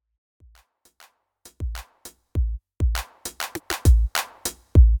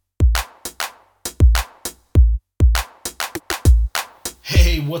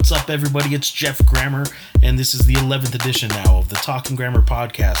Hey, what's up, everybody? It's Jeff Grammer, and this is the 11th edition now of the Talking Grammer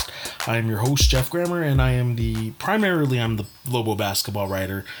podcast. I am your host, Jeff Grammer, and I'm the Lobo basketball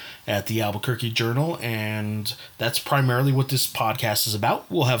writer at the Albuquerque Journal, and that's primarily what this podcast is about.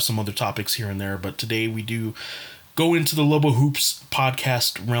 We'll have some other topics here and there, but today we do go into the Lobo Hoops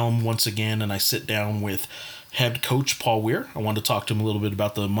podcast realm once again, and I sit down with head coach Paul Weir. I wanted to talk to him a little bit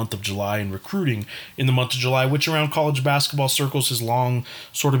about the month of July and recruiting in the month of July, which around college basketball circles has long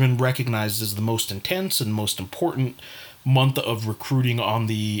sort of been recognized as the most intense and most important month of recruiting on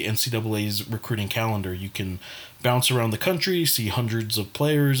the NCAA's recruiting calendar. You can bounce around the country, see hundreds of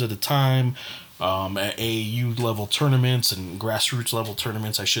players at a time, at AAU level tournaments and grassroots level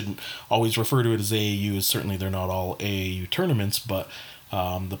tournaments. I shouldn't always refer to it as AAU, as certainly they're not all AAU tournaments, but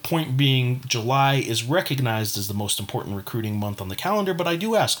the point being, July is recognized as the most important recruiting month on the calendar, but I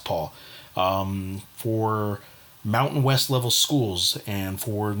do ask Paul, for Mountain West level schools and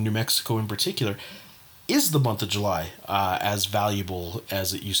for New Mexico in particular, is the month of July as valuable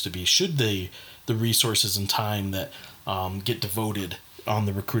as it used to be? Should the resources and time that get devoted on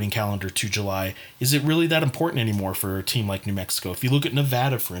the recruiting calendar to July, is it really that important anymore for a team like New Mexico? If you look at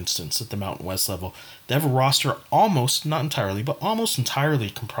Nevada, for instance, at the Mountain West level, they have a roster almost, not entirely, but almost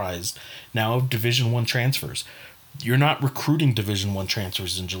entirely comprised now of Division I transfers. You're not recruiting Division I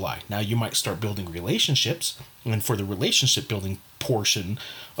transfers in July. Now you might start building relationships, and for the relationship building portion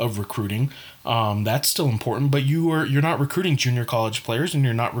of recruiting, that's still important, but you're not recruiting junior college players, and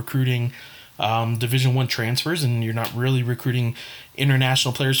you're not recruiting Division I transfers, and you're not really recruiting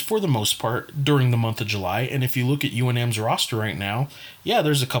international players for the most part during the month of July. And if you look at UNM's roster right now, yeah,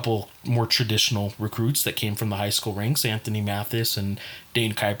 there's a couple more traditional recruits that came from the high school ranks. Anthony Mathis and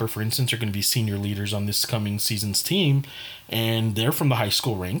Dane Kuiper, for instance, are going to be senior leaders on this coming season's team, and they're from the high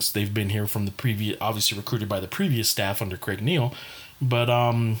school ranks. They've been here from the previous, obviously recruited by the previous staff under Craig Neal, but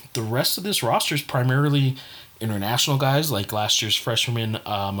the rest of this roster is primarily international guys, like last year's freshman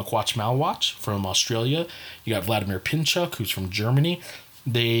Makwach Malwach from Australia. You got Vladimir Pinchuk, who's from Germany.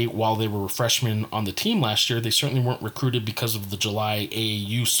 While they were freshmen on the team last year, they certainly weren't recruited because of the July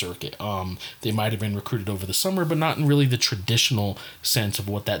AAU circuit. They might have been recruited over the summer, but not in really the traditional sense of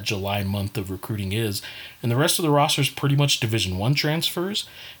what that July month of recruiting is. And the rest of the roster is pretty much Division I transfers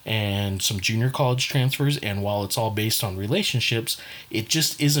and some junior college transfers. And while it's all based on relationships, it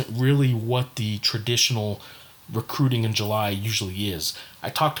just isn't really what the traditional recruiting in July usually is. I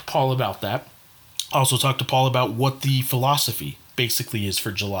talked to Paul about that. I also talked to Paul about what the philosophy basically is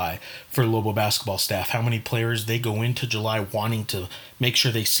for July for Lobo basketball staff. How many players they go into July wanting to make sure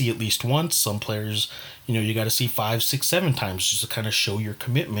they see at least once. Some players, you got to see 5, 6, 7 times just to kind of show your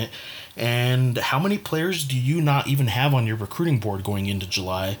commitment. And how many players do you not even have on your recruiting board going into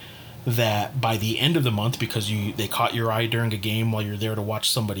July that by the end of the month, because they caught your eye during a game while you're there to watch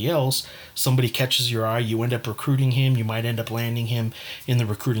somebody else, somebody catches your eye, you end up recruiting him, you might end up landing him in the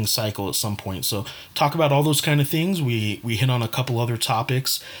recruiting cycle at some point. So talk about all those kind of things. We hit on a couple other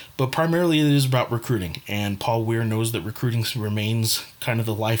topics, but primarily it is about recruiting. And Paul Weir knows that recruiting remains kind of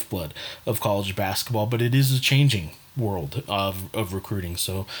the lifeblood of college basketball, but it is a changing world of recruiting.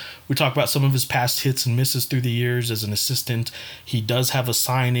 So we talk about some of his past hits and misses through the years as an assistant. He does have a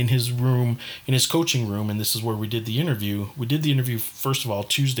sign in his room, in his coaching room, and this is where we did the interview. We did the interview, first of all,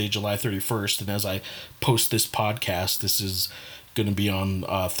 Tuesday, July 31st, and as I post this podcast, this is going to be on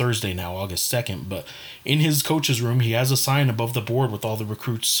Thursday now, August 2nd, but in his coach's room, he has a sign above the board with all the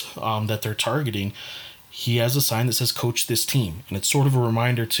recruits that they're targeting. He has a sign that says, "Coach this team," and it's sort of a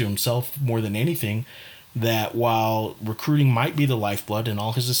reminder to himself more than anything that while recruiting might be the lifeblood and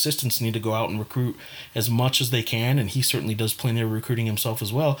all his assistants need to go out and recruit as much as they can, and he certainly does plenty of recruiting himself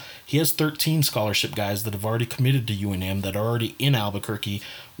as well, he has 13 scholarship guys that have already committed to UNM that are already in Albuquerque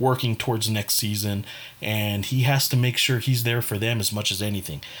working towards next season, and he has to make sure he's there for them as much as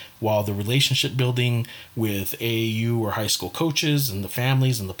anything. While the relationship building with AAU or high school coaches and the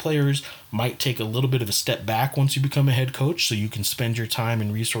families and the players might take a little bit of a step back once you become a head coach, so you can spend your time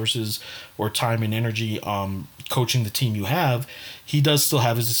and resources or time and energy coaching the team you have, he does still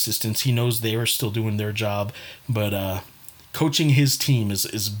have his assistants. He knows they are still doing their job, but coaching his team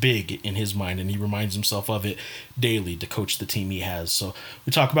is big in his mind, and he reminds himself of it daily to coach the team he has. So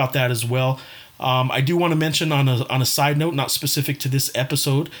we talk about that as well. I do want to mention on a side note, not specific to this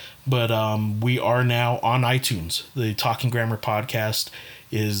episode, but we are now on iTunes. The Talking Grammer podcast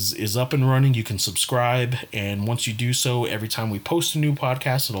is up and running. You can subscribe, and once you do so, every time we post a new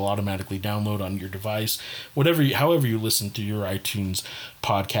podcast, it'll automatically download on your device, however you listen to your iTunes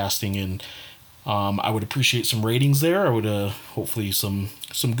podcasting. And I would appreciate some ratings there. I would hopefully some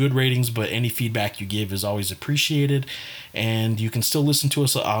some good ratings, but any feedback you give is always appreciated. And you can still listen to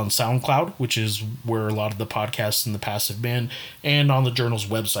us on SoundCloud, which is where a lot of the podcasts in the past have been, and on the Journal's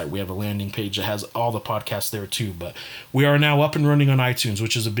website. We have a landing page that has all the podcasts there too. But we are now up and running on iTunes,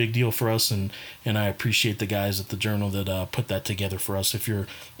 which is a big deal for us, and I appreciate the guys at the Journal that put that together for us. If you're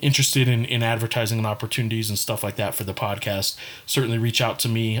interested in advertising and opportunities and stuff like that for the podcast, certainly reach out to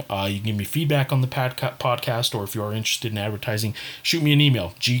me. You can give me feedback on the podcast, or if you are interested in advertising, shoot me an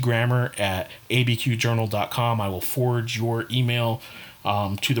email, grammer@abqjournal.com. I will forward your email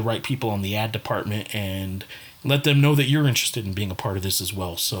to the right people on the ad department and let them know that you're interested in being a part of this as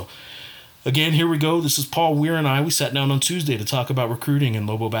well. So again, here we go. This is Paul Weir and I. We sat down on Tuesday to talk about recruiting and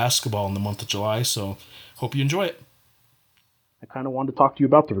Lobo basketball in the month of July, so hope you enjoy it. I kind of wanted to talk to you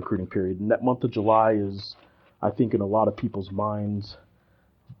about the recruiting period, and that month of July is, I think, in a lot of people's minds,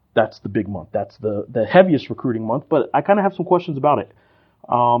 that's the big month. That's the heaviest recruiting month, but I kind of have some questions about it.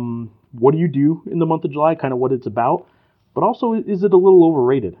 What do you do in the month of July, kind of what it's about, but also, is it a little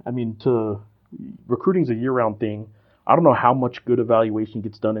overrated? I mean, recruiting's a year-round thing. I don't know how much good evaluation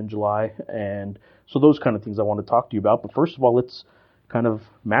gets done in July, and so those kind of things I want to talk to you about. But first of all, let's kind of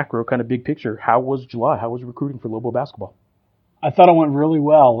macro, kind of big picture. How was July? How was recruiting for Lobo basketball? I thought it went really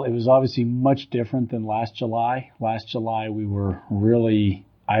well. It was obviously much different than last July. Last July, we were really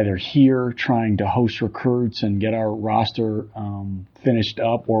either here trying to host recruits and get our roster finished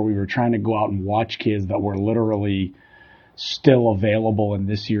up, or we were trying to go out and watch kids that were literally still available in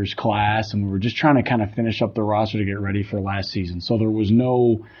this year's class, and we were just trying to kind of finish up the roster to get ready for last season. So there was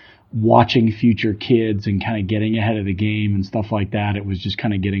no watching future kids and kind of getting ahead of the game and stuff like that. It was just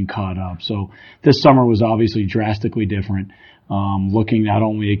kind of getting caught up. So this summer was obviously drastically different, looking not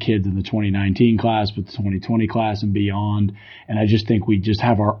only at kids in the 2019 class, but the 2020 class and beyond. And I just think we just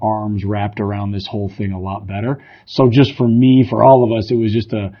have our arms wrapped around this whole thing a lot better. So just for me, for all of us, it was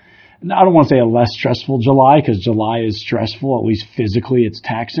just I don't want to say a less stressful July, because July is stressful, at least physically it's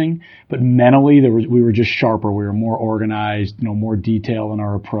taxing, but mentally we were just sharper. We were more organized, more detail in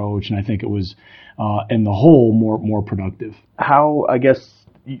our approach, and I think it was, in the whole, more productive. How, I guess,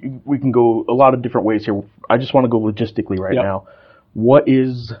 we can go a lot of different ways here. I just want to go logistically now. What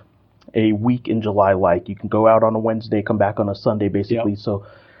is a week in July like? You can go out on a Wednesday, come back on a Sunday, basically. Yep. So,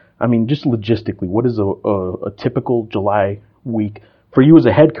 I mean, just logistically, what is a typical July week for you as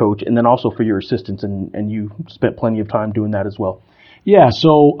a head coach, and then also for your assistants, and you spent plenty of time doing that as well? Yeah,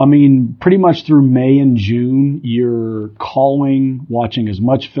 so, I mean, pretty much through May and June, you're calling, watching as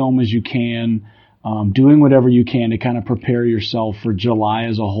much film as you can, doing whatever you can to kind of prepare yourself for July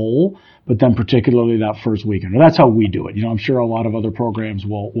as a whole, but then particularly that first weekend. That's how we do it. I'm sure a lot of other programs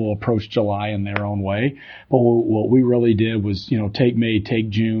will approach July in their own way, but what we really did was, take May,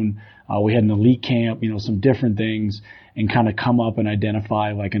 take June. We had an elite camp, some different things, and kind of come up and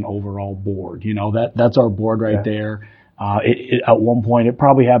identify like an overall board. That's our board right there. At one point, it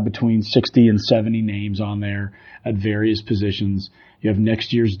probably had between 60 and 70 names on there at various positions. You have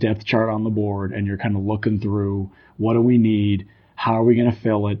next year's depth chart on the board, and you're kind of looking through, what do we need? How are we going to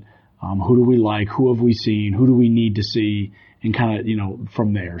fill it? Who do we like? Who have we seen? Who do we need to see? And kind of,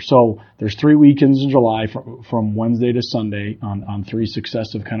 from there. So there's 3 weekends in July from Wednesday to Sunday on 3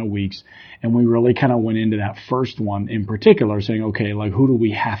 successive kind of weeks. And we really kind of went into that first one in particular saying, okay, like, who do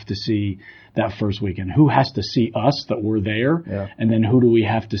we have to see that first weekend? Who has to see us that we're there? Yeah. And then who do we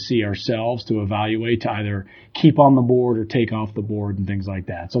have to see ourselves to evaluate to either keep on the board or take off the board and things like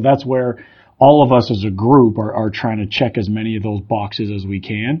that. So that's where all of us as a group are trying to check as many of those boxes as we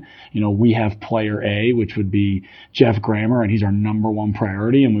can. We have player A, which would be Jeff Grammer, and he's our number one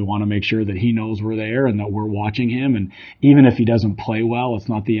priority, and we want to make sure that he knows we're there and that we're watching him. And even if he doesn't play well, it's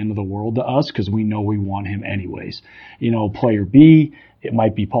not the end of the world to us, because we know we want him anyways. Player B, it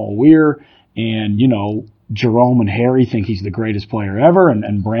might be Paul Weir, and, Jerome and Harry think he's the greatest player ever,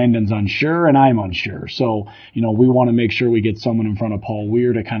 and Brandon's unsure, and I'm unsure. So, we want to make sure we get someone in front of Paul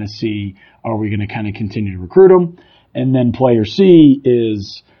Weir to kind of see, are we going to kind of continue to recruit him? And then player C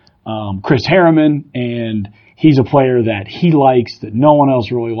is Chris Harriman, and he's a player that he likes, that no one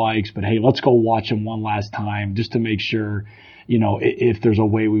else really likes, but hey, let's go watch him one last time just to make sure, if there's a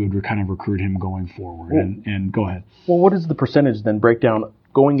way we would kind of recruit him going forward. And go ahead. Well, what is the percentage then, breakdown,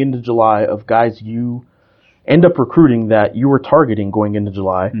 going into July, of guys you end up recruiting that you were targeting going into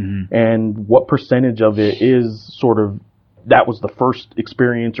July, and what percentage of it is sort of that was the first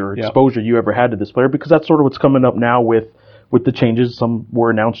experience or exposure you ever had to this player? Because that's sort of what's coming up now with the changes. Some were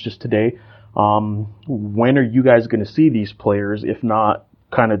announced just today. When are you guys going to see these players, if not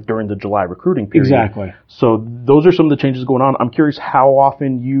kind of during the July recruiting period? Exactly. So those are some of the changes going on. I'm curious how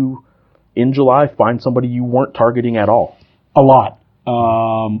often you, in July, find somebody you weren't targeting at all. A lot.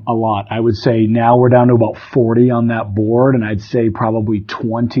 A lot. I would say now we're down to about 40 on that board, and I'd say probably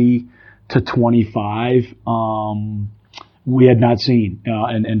 20 to 25 we had not seen.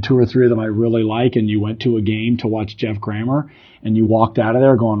 And 2 or 3 of them I really like, and you went to a game to watch Jeff Grammer, and you walked out of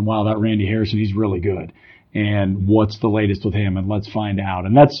there going, wow, that Randy Harrison, he's really good. And what's the latest with him? And let's find out.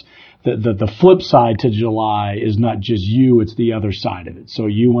 And that's the flip side to July is not just you, it's the other side of it. So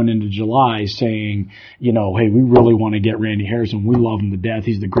you went into July saying, you know, hey, we really want to get Randy Harrison. We love him to death.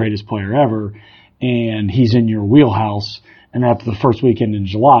 He's the greatest player ever. And he's in your wheelhouse. And after the first weekend in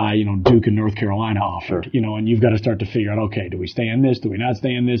July, you know, Duke and North Carolina offered, you know, and you've got to start to figure out, okay, do we stay in this? Do we not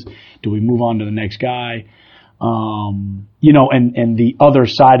stay in this? Do we move on to the next guy? You know, and the other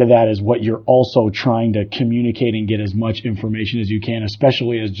side of that is what you're also trying to communicate and get as much information as you can,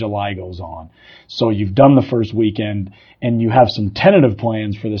 especially as July goes on. So you've done the first weekend and you have some tentative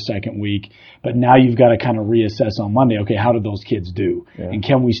plans for the second week, but now you've got to kind of reassess on Monday, okay, how did those kids do? Yeah. And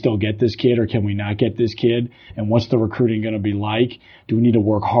can we still get this kid or can we not get this kid? And what's the recruiting going to be like? Do we need to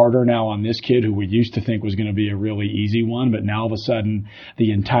work harder now on this kid who we used to think was going to be a really easy one, but now all of a sudden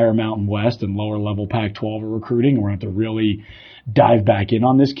the entire Mountain West and lower level Pac-12 are recruiting and we're going to have to really dive back in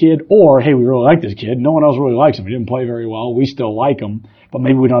on this kid? Or, hey, we really like this kid. No one else really likes him. He didn't play very well. We still like him, but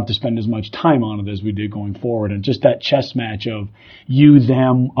maybe we don't have to spend as much time on it as we did going forward. And just that chess match of you,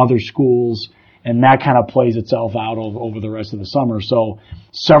 them, other schools, and that kind of plays itself out over the rest of the summer. So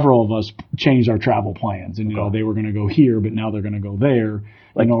several of us changed our travel plans. And, you know, they were going to go here, but now they're going to go there.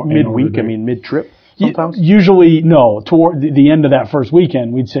 Like midweek, I mean, mid-trip? Sometimes? Usually, no. Toward the end of that first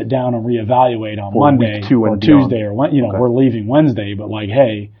weekend, we'd sit down and reevaluate on Monday or Tuesday or we're leaving Wednesday. But like,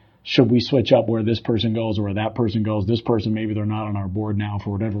 hey, should we switch up where this person goes or where that person goes? This person, maybe they're not on our board now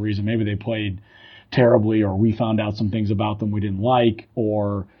for whatever reason. Maybe they played terribly or we found out some things about them we didn't like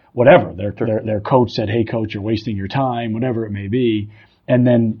or whatever. Their coach said, hey, coach, you're wasting your time, whatever it may be. And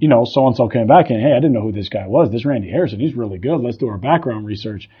then, you know, so-and-so came back and, hey, I didn't know who this guy was. This Randy Harrison, he's really good. Let's do our background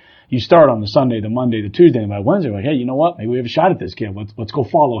research. You start on the Sunday, the Monday, the Tuesday, and by Wednesday, like, hey, you know what? Maybe we have a shot at this kid. Let's go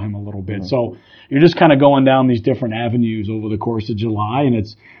follow him a little bit. Mm-hmm. So you're just kind of going down these different avenues over the course of July, and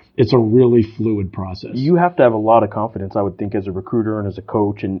it's a really fluid process. You have to have a lot of confidence, I would think, as a recruiter and as a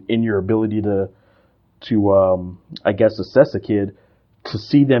coach, and in your ability to I guess, assess a kid, to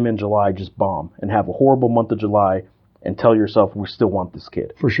see them in July just bomb and have a horrible month of July and tell yourself we still want this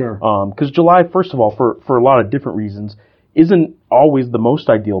kid. For sure. Because July, first of all, for a lot of different reasons, isn't always the most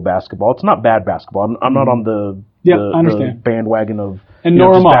ideal basketball. It's not bad basketball. I'm not on the bandwagon of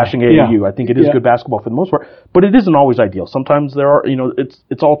just bashing AAU. Yeah. I think it is good basketball for the most part, but it isn't always ideal. Sometimes there are,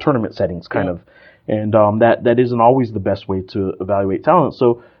 it's all tournament settings kind of, and that isn't always the best way to evaluate talent.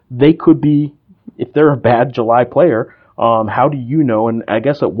 So they could be, if they're a bad July player, how do you know? And I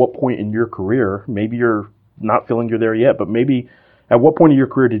guess at what point in your career, maybe you're not feeling you're there yet, but maybe at what point in your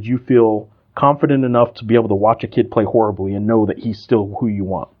career did you feel confident enough to be able to watch a kid play horribly and know that he's still who you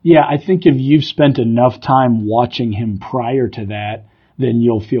want? Yeah, I think if you've spent enough time watching him prior to that, then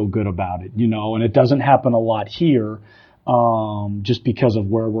you'll feel good about it, and it doesn't happen a lot here just because of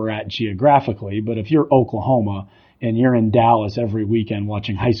where we're at geographically. But if you're Oklahoma and you're in Dallas every weekend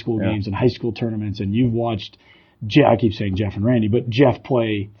watching high school games and high school tournaments, and you've watched I keep saying Jeff and Randy, but Jeff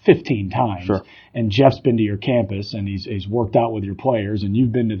play 15 times. Sure. And Jeff's been to your campus and he's worked out with your players, and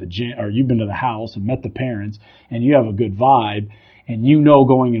you've been to the gym or you've been to the house and met the parents, and you have a good vibe, and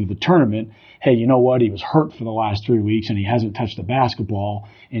going into the tournament, hey, you know what? He was hurt for the last 3 weeks and he hasn't touched the basketball,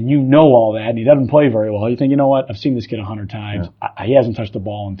 and all that, and he doesn't play very well. You think, you know what? I've seen this kid 100 times. Yeah. He hasn't touched the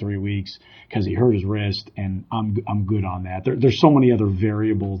ball in 3 weeks because he hurt his wrist, and I'm good on that. There's so many other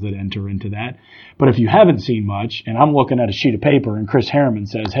variables that enter into that. But if you haven't seen much, and I'm looking at a sheet of paper and Chris Harriman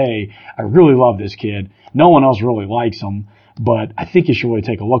says, hey, I really love this kid. No one else really likes him, but I think you should really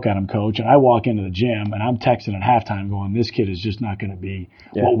take a look at him, coach. And I walk into the gym and I'm texting at halftime going, this kid is just not going to be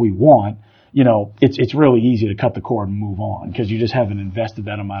what we want. It's really easy to cut the cord and move on because you just haven't invested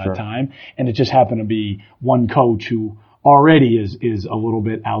that amount of time. And it just happened to be one coach who already is a little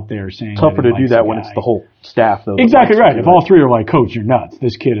bit out there saying tougher to do that when it's the whole staff, though. Exactly right. If all three are like, coach, you're nuts.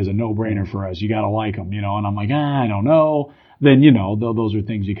 This kid is a no-brainer for us. You got to like him, and I'm like, I don't know. Then, those are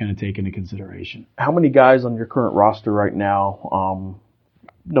things you kind of take into consideration. How many guys on your current roster right now,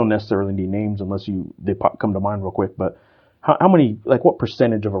 don't necessarily need names unless they come to mind real quick, but how many, like what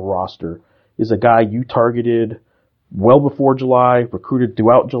percentage of a roster is a guy you targeted well before July, recruited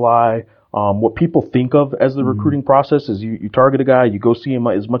throughout July? What people think of as the recruiting process is you target a guy, you go see him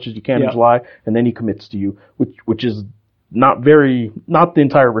as much as you can in July, and then he commits to you, which is not the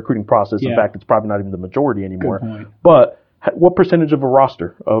entire recruiting process. In fact, it's probably not even the majority anymore. But what percentage of a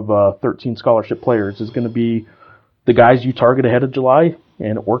roster of 13 scholarship players is going to be the guys you target ahead of July,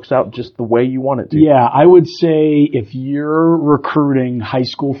 and it works out just the way you want it to. Yeah, I would say if you're recruiting high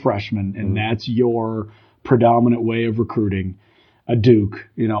school freshmen and that's your predominant way of recruiting, a Duke,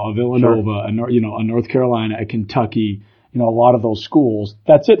 a Villanova, a North Carolina, a Kentucky, a lot of those schools,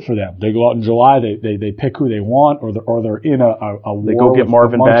 that's it for them. They go out in July, they pick who they want, or they're in a war. They go get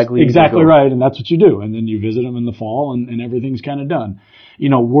Marvin Bagley. Exactly right, and that's what you do. And then you visit them in the fall, and everything's kind of done.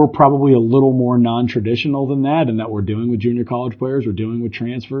 We're probably a little more non-traditional than that, in that we're dealing with junior college players, we're dealing with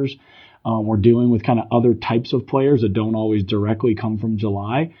transfers, we're dealing with kind of other types of players that don't always directly come from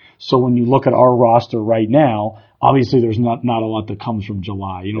July. So when you look at our roster right now, obviously there's not a lot that comes from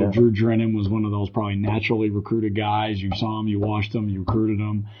July. Drew Drennan was one of those probably naturally recruited guys. You saw him, you watched him, you recruited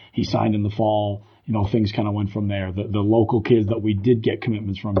him. He signed in the fall. Things kind of went from there. The local kids that we did get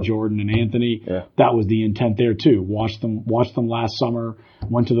commitments from, Jordan and Anthony, that was the intent there too. Watched them last summer,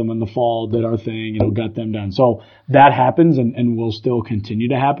 went to them in the fall, did our thing, got them done. So that happens and will still continue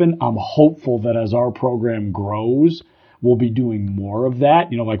to happen. I'm hopeful that as our program grows, we'll be doing more of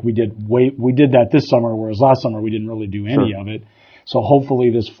that. Like we did that this summer, whereas last summer we didn't really do any of it. So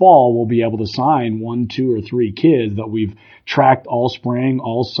hopefully this fall we'll be able to sign 1, 2, or 3 kids that we've tracked all spring,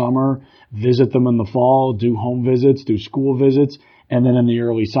 all summer, visit them in the fall, do home visits, do school visits, and then in the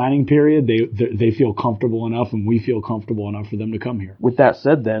early signing period, they feel comfortable enough and we feel comfortable enough for them to come here. With that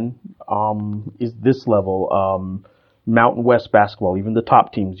said then, is this level, Mountain West basketball, even the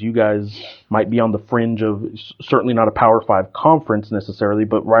top teams, you guys might be on the fringe of, certainly not a Power 5 conference necessarily,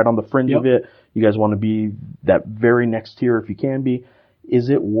 but right on the fringe of it. You guys want to be that very next tier if you can be. Is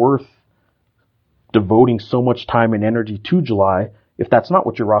it worth devoting so much time and energy to July if that's not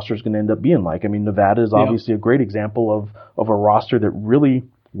what your roster is going to end up being like? I mean, Nevada is obviously a great example of a roster that really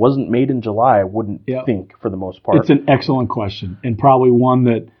wasn't made in July, I wouldn't think, for the most part. It's an excellent question, and probably one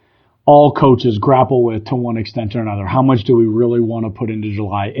that all coaches grapple with to one extent or another. How much do we really want to put into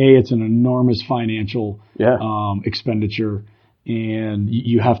July? It's an enormous financial expenditure, and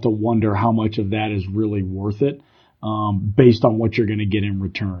you have to wonder how much of that is really worth it based on what you're going to get in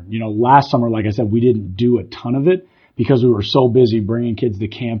return. Last summer, like I said, we didn't do a ton of it because we were so busy bringing kids to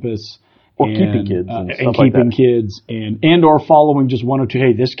campus. Or keeping kids and keeping kids and or following just one or two.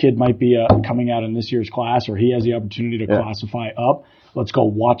 Hey, this kid might be coming out in this year's class, or he has the opportunity to classify up. Let's go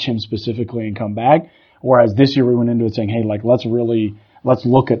watch him specifically and come back. Whereas this year we went into it saying, hey, let's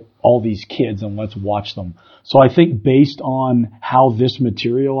look at all these kids and let's watch them. So I think based on how this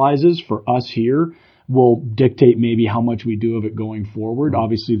materializes for us here will dictate maybe how much we do of it going forward.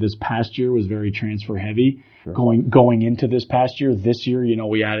 Obviously this past year was very transfer heavy. Going into this past year. This year,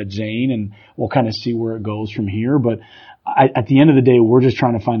 we added Zane, and we'll kind of see where it goes from here. But at the end of the day, we're just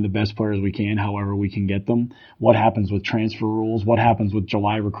trying to find the best players we can, however we can get them. What happens with transfer rules? What happens with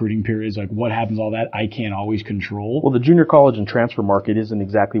July recruiting periods? What happens, all that, I can't always control. Well, the junior college and transfer market isn't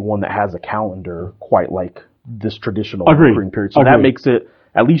exactly one that has a calendar quite like this traditional recruiting period. So that makes it,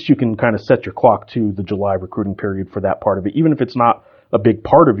 at least you can kind of set your clock to the July recruiting period for that part of it. Even if it's not a big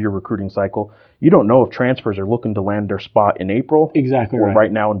part of your recruiting cycle, you don't know if transfers are looking to land their spot in April. Exactly or right.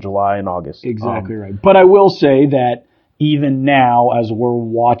 right now in July and August. Exactly right. But I will say that even now, as we're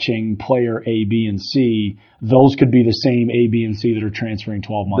watching player A, B, and C, those could be the same A, B, and C that are transferring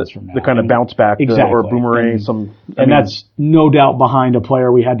 12 months from now. The kind of bounce back or boomerang. That's no doubt behind a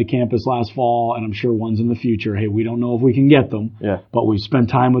player we had to campus last fall, and I'm sure ones in the future. Hey, we don't know if we can get them, but we've spent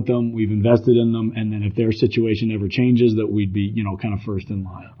time with them, we've invested in them, and then if their situation ever changes, that we'd be, kind of first in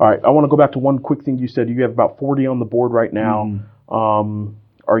line. All right, I want to go back to one quick thing you said. You have about 40 on the board right now.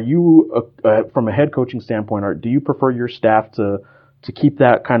 Are you, from a head coaching standpoint, do you prefer your staff to keep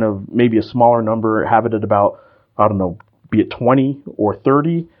that kind of maybe a smaller number, have it at about, I don't know, be it 20 or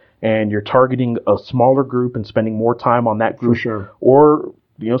 30, and you're targeting a smaller group and spending more time on that group? For sure. Or,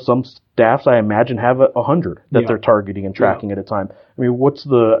 some staffs, I imagine, have 100 that they're targeting and tracking at a time. I mean,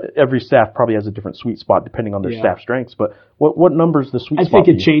 every staff probably has a different sweet spot depending on their staff strengths, but what number is the sweet spot? I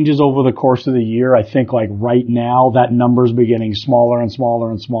think it changes over the course of the year. I think right now that number's beginning smaller and smaller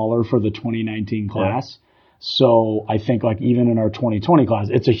and smaller for the 2019 class. So I think even in our 2020 class,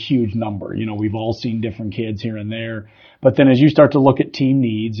 it's a huge number. We've all seen different kids here and there, but then as you start to look at team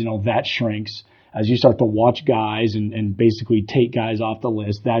needs, that shrinks. As you start to watch guys and basically take guys off the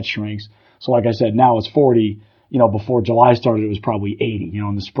list, that shrinks. So like I said, now it's 40. Before July started, it was probably 80.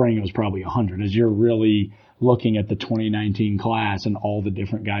 In the spring, it was probably 100. As you're really looking at the 2019 class and all the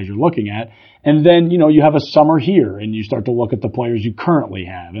different guys you're looking at. And then, you have a summer here and you start to look at the players you currently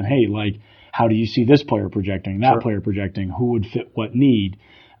have. And hey, how do you see this player projecting, that player projecting? Who would fit what need?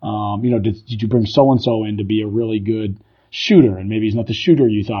 Did you bring so-and-so in to be a really good shooter, and maybe he's not the shooter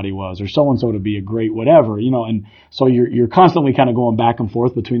you thought he was, or so-and-so to be a great whatever, and so you're constantly kind of going back and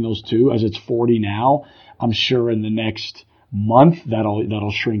forth between those two. As it's 40 now, I'm sure in the next month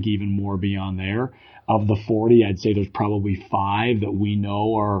that'll shrink even more beyond there. Of the 40, I'd say there's probably 5 that we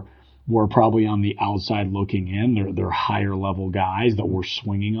know we're probably on the outside looking in. They're higher level guys that we're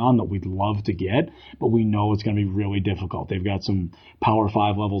swinging on that we'd love to get, but we know it's going to be really difficult. They've got some Power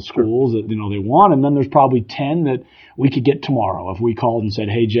 5 level schools that, they want, and then there's probably 10 that we could get tomorrow. If we called and said,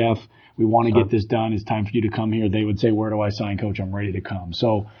 hey, Jeff, we want to get this done. It's time for you to come here. They would say, where do I sign, Coach? I'm ready to come.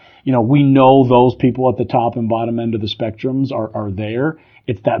 So, we know those people at the top and bottom end of the spectrums are there.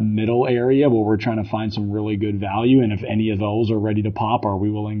 It's that middle area where we're trying to find some really good value. And if any of those are ready to pop, are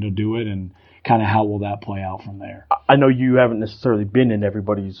we willing to do it? And kind of how will that play out from there? I know you haven't necessarily been in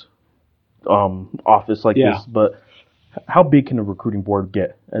everybody's office like this, but how big can a recruiting board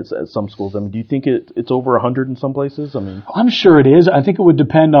get at some schools? I mean, do you think it's over 100 in some places? I mean, I'm sure it is. I think it would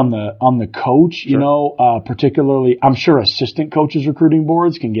depend on the coach. Sure. Particularly, I'm sure assistant coaches' recruiting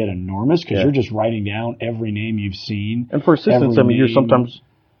boards can get enormous because you're just writing down every name you've seen. And for assistants, you're sometimes.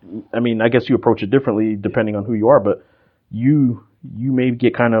 I guess you approach it differently depending on who you are, but you may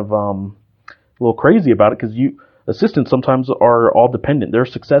get kind of a little crazy about it because assistants sometimes are all dependent. Their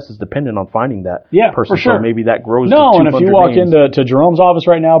success is dependent on finding that person. For sure. So maybe that grows to 200 and if you walk into Jerome's office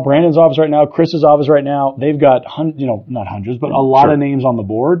right now, Brandon's office right now, Chris's office right now, they've got not hundreds, but a lot of names on the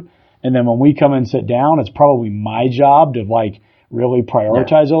board. And then when we come and sit down, it's probably my job to really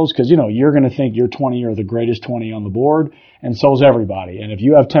prioritize those because, you're going to think your 20 are the greatest 20 on the board, and so's everybody. And if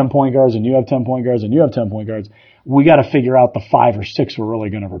you have 10 point guards and you have 10 point guards and you have 10 point guards, we got to figure out the 5 or 6 we're really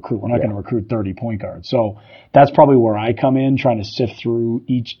going to recruit. We're not going to recruit 30 point guards. So that's probably where I come in, trying to sift through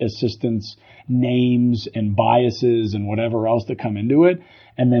each assistant's names and biases and whatever else that come into it,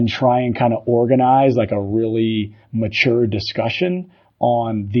 and then try and kind of organize a really mature discussion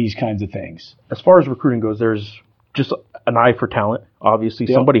on these kinds of things. As far as recruiting goes, there's just an eye for talent. Obviously,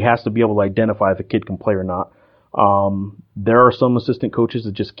 somebody has to be able to identify if a kid can play or not. There are some assistant coaches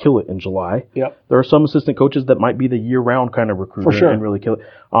that just kill it in July. Yep. There are some assistant coaches that might be the year-round kind of recruiter and really kill it.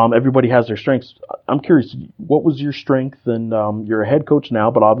 Everybody has their strengths. I'm curious, what was your strength? And you're a head coach now,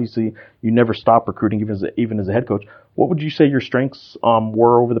 but obviously you never stop recruiting, even as a head coach. What would you say your strengths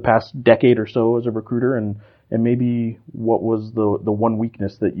were over the past decade or so as a recruiter, and maybe what was the one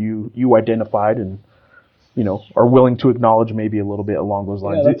weakness that you identified and are willing to acknowledge maybe a little bit along those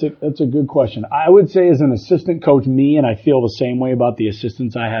lines? Yeah, that's a good question. I would say as an assistant coach, and I feel the same way about the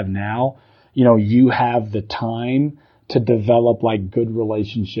assistants I have now, you have the time to develop good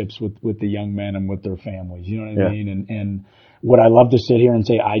relationships with the young men and with their families. You know what I mean? And would I love to sit here and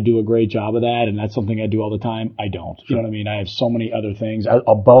say I do a great job of that and that's something I do all the time? I don't. Sure. You know what I mean? I have so many other things.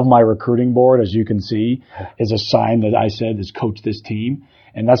 Above my recruiting board, as you can see, is a sign that I said is coach this team.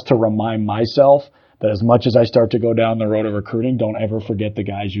 And that's to remind myself that as much as I start to go down the road of recruiting, don't ever forget the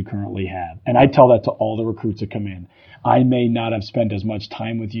guys you currently have. And I tell that to all the recruits that come in. I may not have spent as much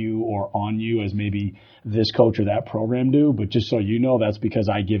time with you or on you as maybe this coach or that program do, but just so you know, that's because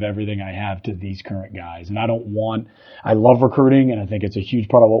I give everything I have to these current guys. And I love recruiting and I think it's a huge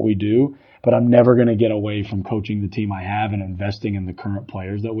part of what we do, but I'm never going to get away from coaching the team I have and investing in the current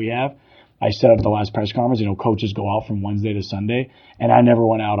players that we have. I said at the last press conference, coaches go out from Wednesday to Sunday, and I never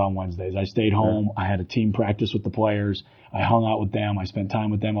went out on Wednesdays. I stayed home. I had a team practice with the players. I hung out with them. I spent time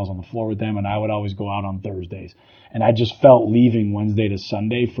with them. I was on the floor with them, and I would always go out on Thursdays. And I just felt leaving Wednesday to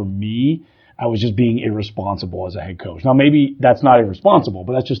Sunday, for me, I was just being irresponsible as a head coach. Now, maybe that's not irresponsible,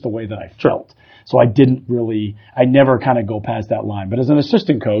 but that's just the way that I felt. So I never kind of go past that line. But as an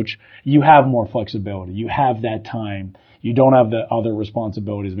assistant coach, you have more flexibility. You have that time. You don't have the other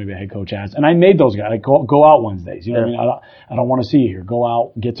responsibilities maybe a head coach has. And I made those guys. Go out Wednesdays. You know what I mean? I don't want to see you here. Go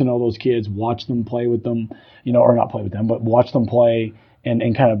out, get to know those kids, watch them play with them, or not play with them, but watch them play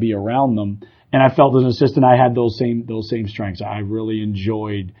and kind of be around them. And I felt as an assistant, I had those same strengths. I really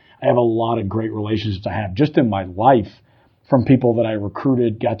enjoyed. I have a lot of great relationships I have just in my life from people that I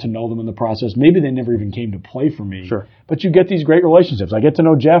recruited, got to know them in the process. Maybe they never even came to play for me. Sure. But you get these great relationships. I get to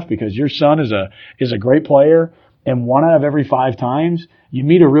know Jeff because your son is a great player. And 1 out of every 5 times, you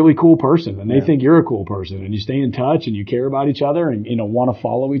meet a really cool person, and they think you're a cool person, and you stay in touch, and you care about each other, and want to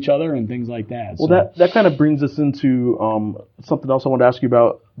follow each other, and things like that. Well, that kind of brings us into something else I want to ask you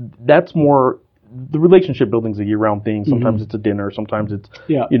about. That's more the relationship building's a year-round thing. Sometimes it's a dinner, sometimes it's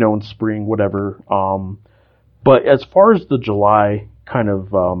in spring, whatever. But as far as the July kind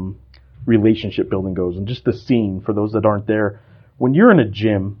of relationship building goes, and just the scene for those that aren't there, when you're in a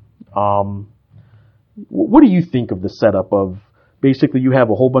gym. What do you think of the setup of basically you have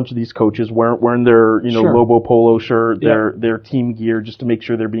a whole bunch of these coaches wearing their Lobo polo shirt, their team gear, just to make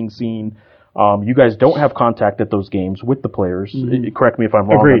sure they're being seen. You guys don't have contact at those games with the players. Correct me if I'm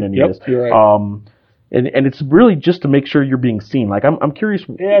wrong on any of this. You're right. And it's really just to make sure you're being seen. Like I'm curious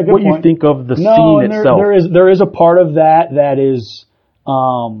what you think of the scene itself. There is a part of that is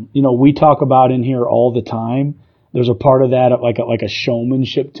we talk about in here all the time. There's a part of that like a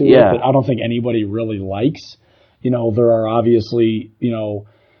showmanship to it that I don't think anybody really likes. There are obviously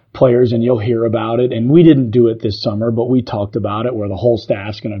players, and you'll hear about it. And we didn't do it this summer, but we talked about it, where the whole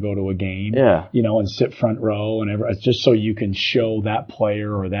staff's going to go to a game, and sit front row, and just so you can show that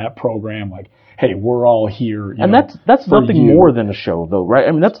player or that program, like, hey, we're all here. And that's something more than a show, though, right?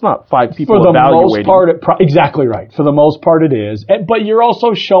 I mean, that's not 5 people for the evaluating. Most part, exactly right. For the most part, it is. But you're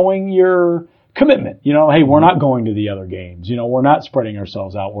also showing your commitment. Hey, we're not going to the other games. We're not spreading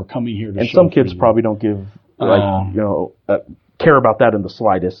ourselves out. We're coming here to show. And some kids probably don't give care about that in the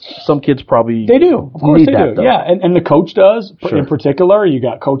slightest. Some kids probably they do. Of course they do. Though. Yeah, and the coach does. Sure. In particular, you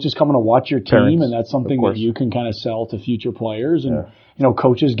got coaches coming to watch your team, Parents, and that's something that you can kind of sell to future players. And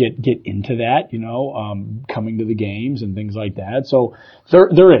coaches get into that. Coming to the games and things like that. So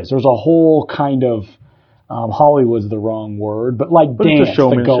there's a whole kind of Hollywood's the wrong word, but dance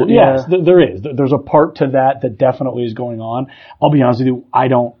that goes. Yes, there is. There's a part to that definitely is going on. I'll be honest with you,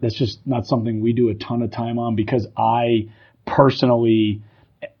 that's just not something we do a ton of time on, because I personally,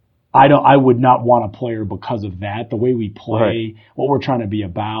 I would not want a player because of that. The way we play, what we're trying to be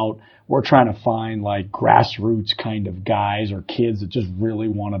about, we're trying to find grassroots kind of guys or kids that just really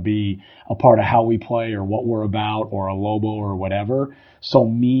want to be a part of how we play or what we're about, or a Lobo or whatever. So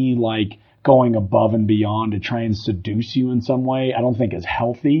me going above and beyond to try and seduce you in some way, I don't think is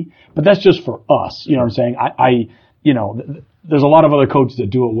healthy. But that's just for us. You know what I'm saying? There's a lot of other coaches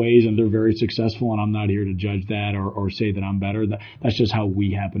that do it ways, and they're very successful, and I'm not here to judge that or say that I'm better. That's just how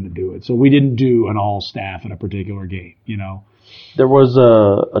we happen to do it. So we didn't do an all staff at a particular game, There was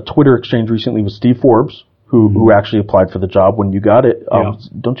a Twitter exchange recently with Steve Forbes, who actually applied for the job when you got it.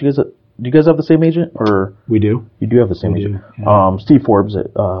 Do you guys have the same agent? Or we do. You do have the same agent. Steve Forbes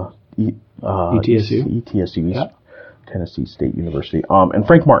at ETSU. ETSU, Tennessee State University. And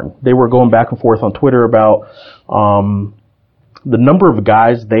Frank Martin. They were going back and forth on Twitter about the number of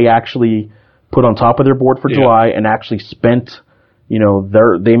guys they actually put on top of their board for July and actually spent,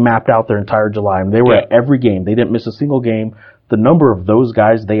 they mapped out their entire July. I mean, they were at every game. They didn't miss a single game. The number of those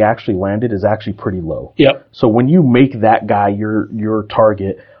guys they actually landed is actually pretty low. Yep. So when you make that guy your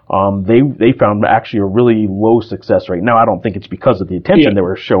target, they found actually a really low success rate. Now, I don't think it's because of the attention they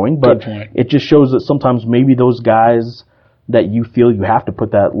were showing, but it just shows that sometimes maybe those guys that you feel you have to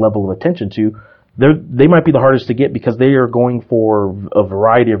put that level of attention to, they might be the hardest to get, because they are going for a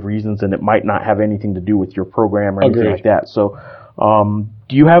variety of reasons, and it might not have anything to do with your program or anything like that. So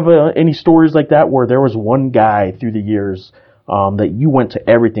do you have any stories like that where there was one guy through the years that you went to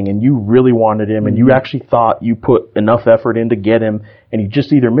everything and you really wanted him and you actually thought you put enough effort in to get him and you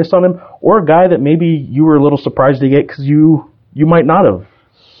just either missed on him, or a guy that maybe you were a little surprised to get because you might not have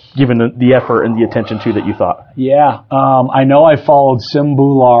given the effort and the attention to that you thought? Yeah. I know I followed Sim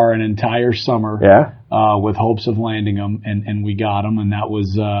Bular an entire summer with hopes of landing him, and we got him, and that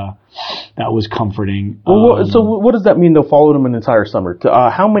was comforting. Well, so what does that mean, though, followed him an entire summer?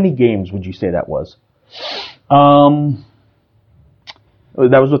 How many games would you say that was?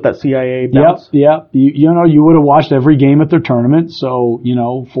 That was with that CIA bounce? Yep. You would have watched every game at their tournament, so,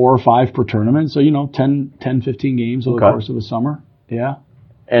 4 or 5 per tournament, so, 10, 15 games over the course of a summer. Yeah.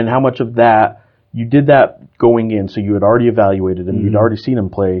 And how much of that, you did that going in, so you had already evaluated him, you'd already seen him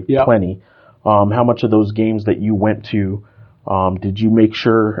play plenty. How much of those games that you went to, did you make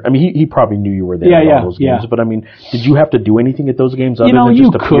sure, I mean, he probably knew you were there at all those games, but I mean, did you have to do anything at those games other than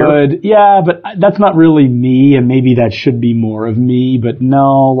just appear? You could, but that's not really me, and maybe that should be more of me, but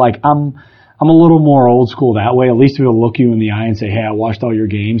no, I'm a little more old school that way. At least we'll look you in the eye and say, hey, I watched all your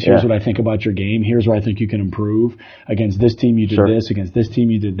games. Here's what I think about your game. Here's where I think you can improve. Against this team, you did this. Against this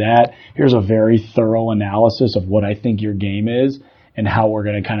team, you did that. Here's a very thorough analysis of what I think your game is and how we're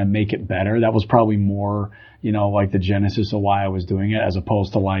going to kind of make it better. That was probably more, the genesis of why I was doing it, as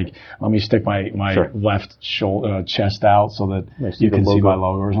opposed to let me stick my left chest out so that you can see my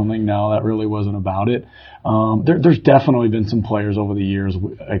logo or something. No, that really wasn't about it. There's definitely been some players over the years,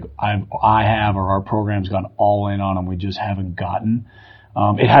 I have, or our program's gone all in on them. We just haven't gotten.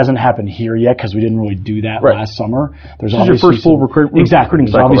 It hasn't happened here yet because we didn't really do that last summer. This is your first full recruiting cycle.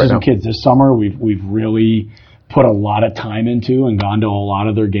 There's obviously some kids this summer we've really put a lot of time into and gone to a lot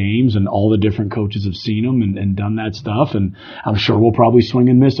of their games, and all the different coaches have seen them and done that stuff, and I'm sure we'll probably swing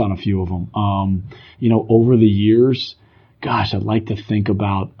and miss on a few of them. Over the years, Gosh, I'd like to think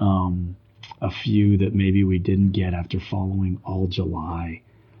about a few that maybe we didn't get after following all July.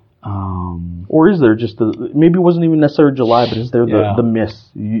 Or is there just maybe it wasn't even necessarily July, but is there the miss?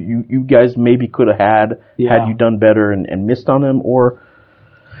 You guys maybe could have had you done better and missed on him or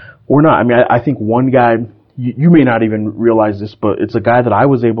not. I mean, I think one guy, you may not even realize this, but it's a guy that I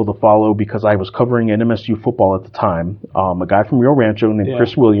was able to follow because I was covering NMSU football at the time. A guy from Rio Rancho named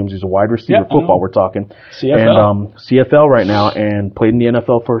Chris Williams. He's a wide receiver football. We're talking CFL. And CFL right now, and played in the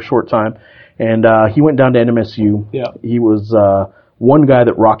NFL for a short time. And he went down to NMSU. Yeah. He was one guy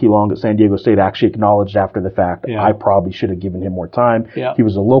that Rocky Long at San Diego State actually acknowledged after the fact. I probably should have given him more time. Yeah. He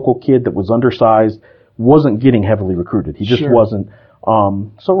was a local kid that was undersized, wasn't getting heavily recruited. He just wasn't.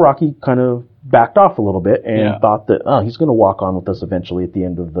 So Rocky kind of backed off a little bit and thought that he's going to walk on with us eventually at the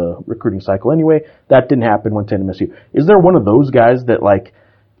end of the recruiting cycle. Anyway, that didn't happen. Went to NMSU. Is there one of those guys that like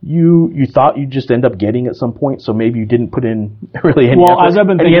you thought you'd just end up getting at some point, so maybe you didn't put in really any effort, as I've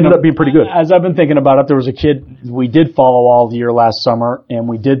been and he ended up being pretty good? As I've been thinking about it, there was a kid we did follow all year last summer, and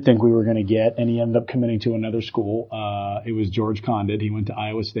we did think we were going to get, and he ended up committing to another school. It was George Condit. He went to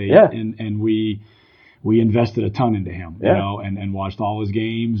Iowa State, and we invested a ton into him, you know, and watched all his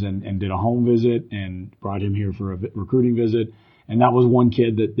games and did a home visit and brought him here for a recruiting visit. And that was one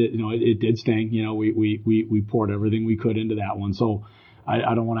kid that you know, it did sting. You know, we poured everything we could into that one. So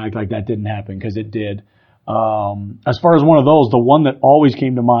I don't want to act like that didn't happen, because it did. As far as one of those, the one that always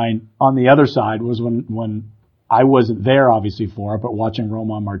came to mind on the other side was when I wasn't there, obviously, for it, but watching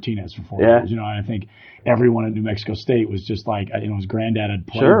Roman Martinez for 4 years. You know, I think everyone at New Mexico State was just like, you know, his granddad had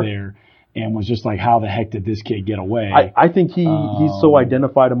played there and was just like, how the heck did this kid get away? I think he's so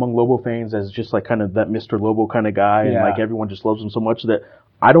identified among Lobo fans as just like kind of that Mr. Lobo kind of guy, and like everyone just loves him so much that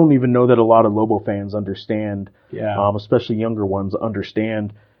I don't even know that a lot of Lobo fans understand, especially younger ones,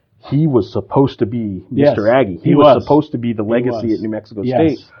 understand he was supposed to be Mr. Aggie. He was supposed to be the legacy at New Mexico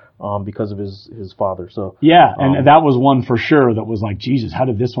State because of his father. So and that was one for sure that was like, Jesus, how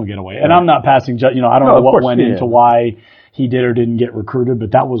did this one get away? And I'm not passing, you know, I don't know what went into why he did or didn't get recruited,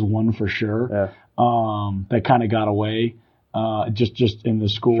 but that was one for sure that kind of got away just in the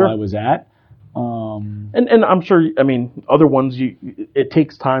school I was at. And I'm sure, I mean, other ones, it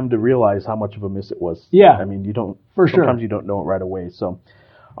takes time to realize how much of a miss it was. Yeah. I mean, you don't, sometimes you don't know it right away. So,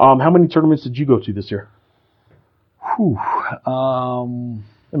 how many tournaments did you go to this year? Whew. I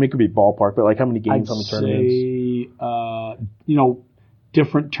mean, it could be ballpark, but like how many games, how many tournaments? You know,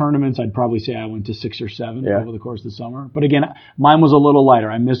 different tournaments, I'd probably say I went to 6 or 7 over the course of the summer. But again, mine was a little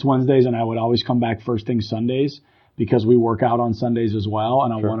lighter. I missed Wednesdays, and I would always come back first thing Sundays, because we work out on Sundays as well,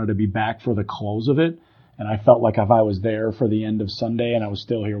 and I wanted to be back for the close of it. And I felt like if I was there for the end of Sunday and I was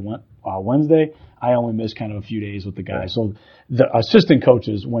still here Wednesday, I only missed kind of a few days with the guys. So the assistant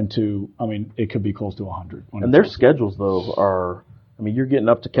coaches went to, I mean, it could be close to 100. And their schedules, though, are, I mean, you're getting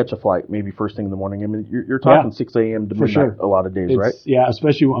up to catch a flight maybe first thing in the morning. I mean, you're talking 6 a.m. to midnight a lot of days, right? Yeah,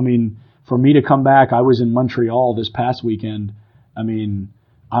 especially, I mean, for me to come back, I was in Montreal this past weekend. I mean,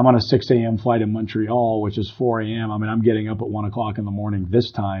 I'm on a 6 a.m. flight in Montreal, which is 4 a.m. I mean, I'm getting up at 1 o'clock in the morning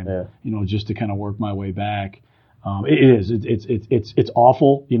this time, you know, just to kind of work my way back. It's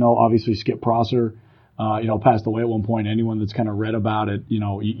awful. You know, obviously Skip Prosser, you know, passed away at one point. Anyone that's kind of read about it, you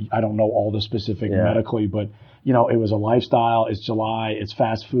know, I don't know all the specific medically, but, you know, it was a lifestyle. It's July. It's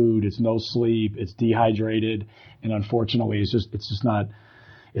fast food. It's no sleep. It's dehydrated. And unfortunately, it's just not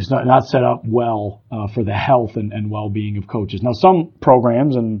set up well for the health and well-being of coaches. Now, some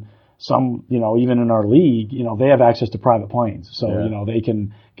programs and some, you know, even in our league, you know, they have access to private planes. So, you know, they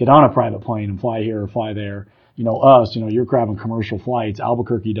can get on a private plane and fly here or fly there. You know, us, you know, you're grabbing commercial flights.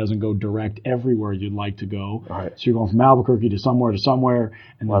 Albuquerque doesn't go direct everywhere you'd like to go. Right. So you're going from Albuquerque to somewhere, and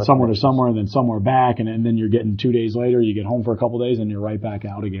then somewhere to somewhere, and then somewhere back, and then you're getting 2 days later, you get home for a couple of days, and you're right back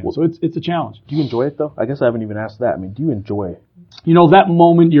out again. So it's a challenge. Do you enjoy it, though? I guess I haven't even asked that. I mean, do you enjoy it? You know, that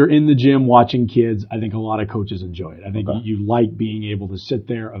moment you're in the gym watching kids, I think a lot of coaches enjoy it. I think you like being able to sit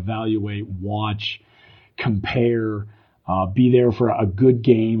there, evaluate, watch, compare, be there for a good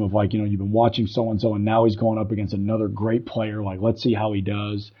game of, like, you know, you've been watching so-and-so and now he's going up against another great player. Like, let's see how he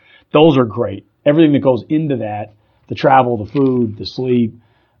does. Those are great. Everything that goes into that, the travel, the food, the sleep,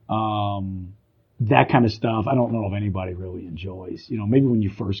 that kind of stuff, I don't know if anybody really enjoys. You know, maybe when you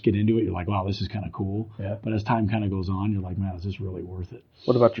first get into it, you're like, wow, this is kind of cool. Yeah. But as time kind of goes on, you're like, man, is this really worth it?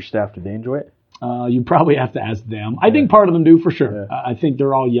 What about your staff? Do they enjoy it? You probably have to ask them. I think part of them do, for sure. Yeah. I think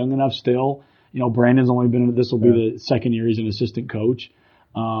they're all young enough still. You know, Brandon's only been, this will be the second year he's an assistant coach.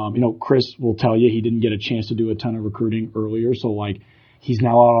 You know, Chris will tell you he didn't get a chance to do a ton of recruiting earlier. So, like, he's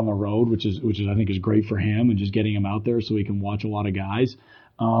now out on the road, which is I think is great for him, and just getting him out there so he can watch a lot of guys.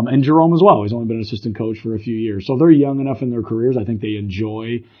 And Jerome as well. He's only been an assistant coach for a few years. So they're young enough in their careers. I think they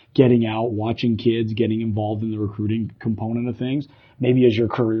enjoy getting out, watching kids, getting involved in the recruiting component of things. Maybe as your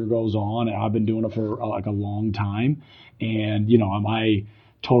career goes on, and I've been doing it for like a long time. And, you know, am I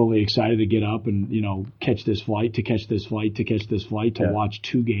totally excited to get up and, you know, catch this flight, to watch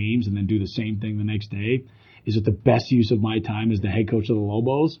 2 games and then do the same thing the next day? Is it the best use of my time as the head coach of the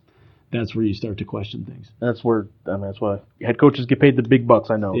Lobos? That's where you start to question things. That's why head coaches get paid the big bucks.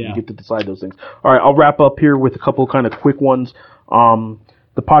 I know. You get to decide those things. All right, I'll wrap up here with a couple kind of quick ones.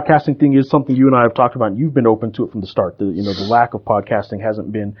 The podcasting thing is something you and I have talked about, and you've been open to it from the start. The lack of podcasting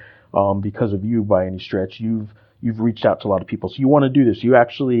hasn't been because of you by any stretch. You've reached out to a lot of people, so you want to do this. You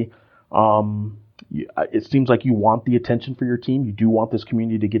actually, it seems like you want the attention for your team. You do want this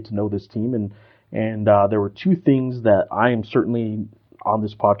community to get to know this team, and there were 2 things that I am certainly on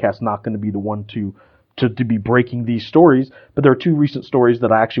this podcast not going to be the one to be breaking these stories, but there are 2 recent stories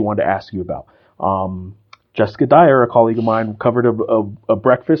that I actually wanted to ask you about. Jessica Dyer, a colleague of mine, covered a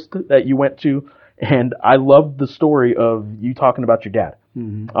breakfast that you went to, and I loved the story of you talking about your dad.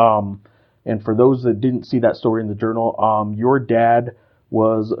 Mm-hmm. And for those that didn't see that story in the journal, your dad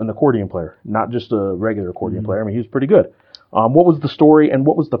was an accordion player, not just a regular accordion player. I mean, he was pretty good. What was the story, and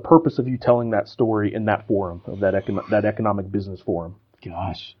what was the purpose of you telling that story in that forum, of that economic business forum?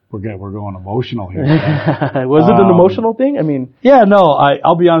 Gosh, we're going emotional here. Was it an emotional thing? I mean, yeah, no.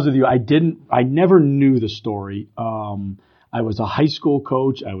 I'll be honest with you. I never knew the story. I was a high school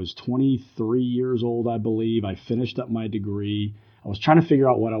coach. I was 23 years old, I believe. I finished up my degree. I was trying to figure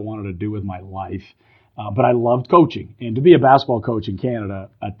out what I wanted to do with my life, but I loved coaching. And to be a basketball coach in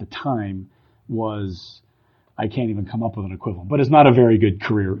Canada at the time was, I can't even come up with an equivalent, but it's not a very good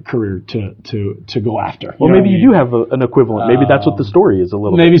career to go after. Well, maybe you do have an equivalent. Maybe that's what the story is a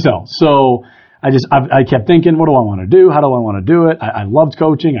little maybe bit. So. So I kept thinking, what do I want to do? How do I want to do it? I loved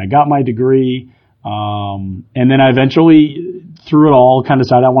coaching. I got my degree. And then I eventually, through it all, kind of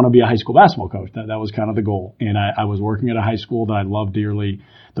decided I want to be a high school basketball coach. That was kind of the goal. And I was working at a high school that I loved dearly.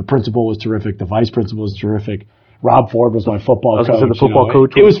 The principal was terrific. The vice principal was terrific. Rob Ford was my football coach. The football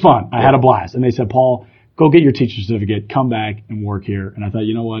coach. It was fun. I had a blast. And they said, Paul, go get your teacher certificate, come back and work here. And I thought,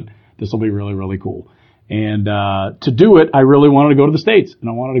 you know what? This will be really, really cool. And to do it, I really wanted to go to the States. And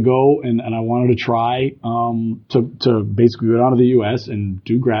I wanted to go and I wanted to try to basically go down to the U.S. and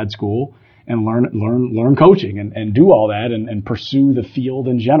do grad school and learn coaching and do all that and pursue the field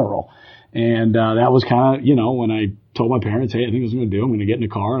in general. And that was kind of, when I told my parents, hey, I think I was going to do. I'm going to get in a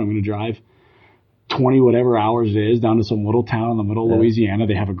car and I'm going to drive 20 whatever hours it is down to some little town in the middle of Louisiana.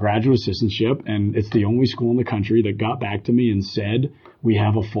 They have a graduate assistantship, and it's the only school in the country that got back to me and said, we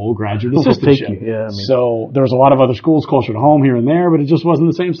have a full graduate assistantship. So there was a lot of other schools closer to home here and there, but it just wasn't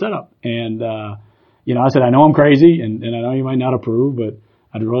the same setup. And, I said, I know I'm crazy and I know you might not approve, but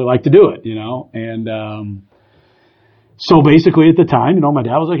I'd really like to do it, And so basically at the time, my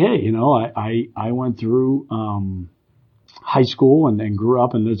dad was like, hey, I went through high school and grew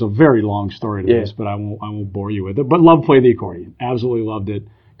up, and there's a very long story to this, but I won't bore you with it. But loved playing the accordion, absolutely loved it.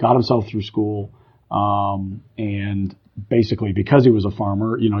 Got himself through school, and basically because he was a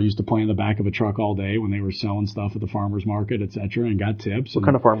farmer, used to play in the back of a truck all day when they were selling stuff at the farmers market, etc., and got tips. What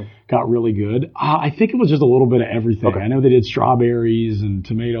kind of farming? Got really good. I think it was just a little bit of everything. Okay. I know they did strawberries and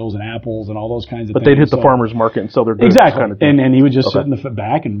tomatoes and apples and all those kinds of things. But they'd hit the farmers market and sell their goods. Exactly. Kind of and he would just sit in the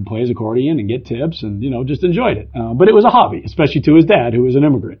back and play his accordion and get tips and, just enjoyed it. But it was a hobby, especially to his dad, who was an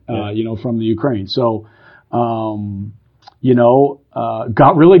immigrant, from the Ukraine. So,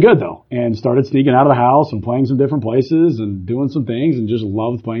 got really good though and started sneaking out of the house and playing some different places and doing some things and just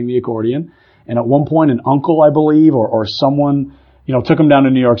loved playing the accordion. And at one point, an uncle, I believe, or someone, took him down to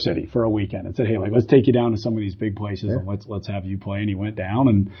New York City for a weekend and said, hey, let's take you down to some of these big places and let's have you play. And he went down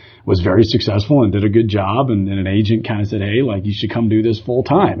and was very successful and did a good job. And then an agent kind of said, hey, you should come do this full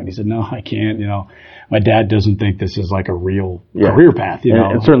time. And he said, no, I can't, my dad doesn't think this is like a real career path,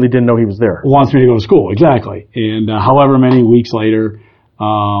 And certainly didn't know he was there. Wants me to go to school, exactly. And however many weeks later,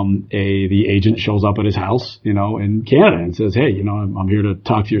 the agent shows up at his house, in Canada and says, hey, I'm here to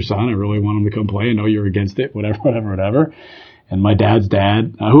talk to your son. I really want him to come play. I know you're against it, whatever. And my dad's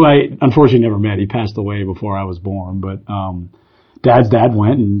dad, who I unfortunately never met, he passed away before I was born, but dad's dad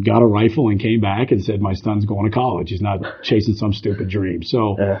went and got a rifle and came back and said, my son's going to college. He's not chasing some stupid dream.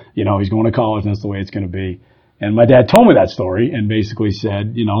 So, he's going to college and that's the way it's going to be. And my dad told me that story and basically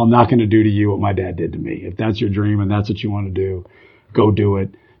said, I'm not going to do to you what my dad did to me. If that's your dream and that's what you want to do, go do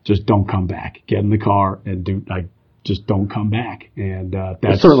it. Just don't come back. Get in the car and just don't come back. And that's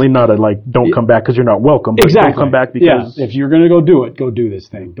it's certainly not don't come back because you're not welcome. But exactly. Don't come back because if you're going to go do it, go do this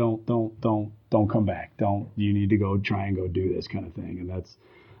thing. Don't come back. You need to go try and go do this kind of thing. And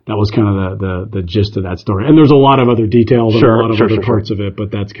that was kind of the gist of that story. And there's a lot of other details and a lot of other parts of it,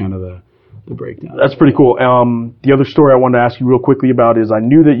 but that's kind of the breakdown. That's pretty cool. The other story I wanted to ask you real quickly about is I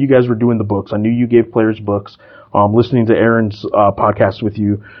knew that you guys were doing the books. I knew you gave players books. Listening to Aaron's podcast with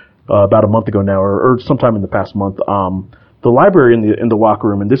you about a month ago now, or sometime in the past month, the library in the locker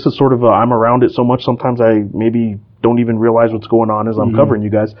room, and this is sort of I'm around it so much sometimes I maybe don't even realize what's going on as I'm covering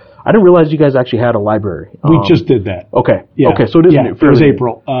you guys. I didn't realize you guys actually had a library. We just did that. Okay. Yeah. Okay. So it is. It was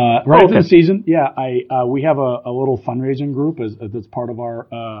April. Right after the season. Yeah. We have a little fundraising group that's part of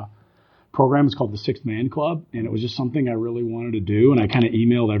our program. It's called the Sixth Man Club, and it was just something I really wanted to do. And I kind of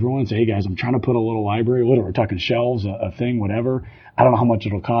emailed everyone and said, "Hey guys, I'm trying to put a little library. Whatever, we're talking shelves, a thing, whatever. I don't know how much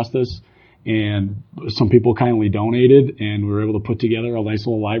it'll cost us." And some people kindly donated, and we were able to put together a nice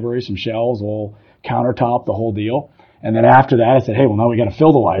little library, some shelves, a little countertop, the whole deal. And then after that, I said, "Hey, well now we got to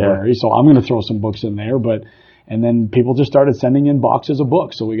fill the library, so I'm going to throw some books in there." And then people just started sending in boxes of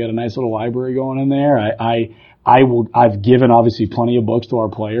books, so we got a nice little library going in there. I've given obviously plenty of books to our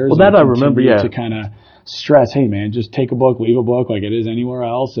players. Well, that I remember, to kind of stress, hey man, just take a book, leave a book like it is anywhere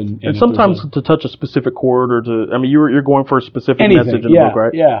else. And sometimes to touch a specific chord or you're going for a specific message in the book,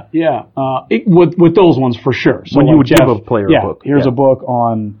 right? Yeah. With those ones for sure. So when you would give a player a book. Here's a book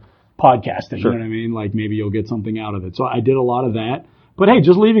on podcasting, you know what I mean? Like maybe you'll get something out of it. So I did a lot of that. But hey,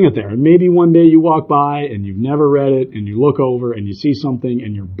 just leaving it there. And maybe one day you walk by and you've never read it and you look over and you see something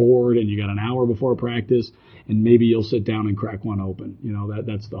and you're bored and you got an hour before practice and maybe you'll sit down and crack one open. You know,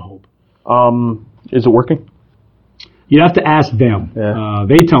 that's the hope. Is it working? You have to ask them. Yeah.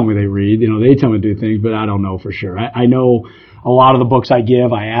 They tell me they read, they tell me to do things, but I don't know for sure. I know a lot of the books I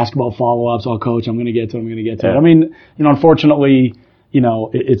give, I ask about follow-ups. I'll coach, I'm going to get to it. I mean, unfortunately,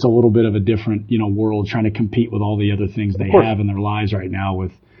 it's a little bit of a different, world trying to compete with all the other things they have in their lives right now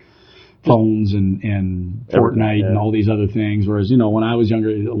with phones and Fortnite and all these other things. Whereas, when I was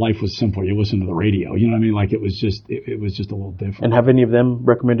younger, life was simpler. You listen to the radio. You know what I mean? Like it was just a little different. And have any of them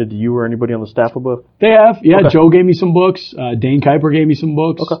recommended to you or anybody on the staff a book? They have. Yeah. Okay. Joe gave me some books. Dane Kuiper gave me some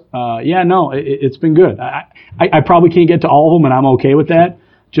books. Okay. It's been good. I probably can't get to all of them and I'm okay with that.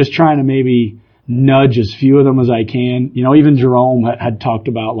 Just trying to maybe nudge as few of them as I can. Even Jerome had talked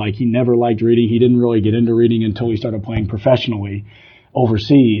about like he never liked reading. He didn't really get into reading until he started playing professionally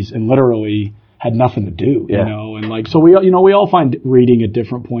overseas and literally had nothing to do, and like, so we all find reading at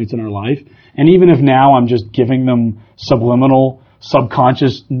different points in our life. And even if now I'm just giving them subliminal,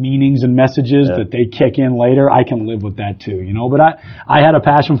 subconscious meanings and messages that they kick in later, I can live with that too, but I had a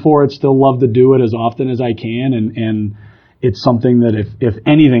passion for it, still love to do it as often as I can. And it's something that if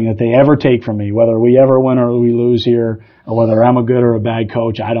anything that they ever take from me, whether we ever win or we lose here, or whether I'm a good or a bad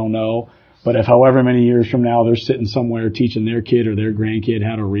coach, I don't know. But if however many years from now they're sitting somewhere teaching their kid or their grandkid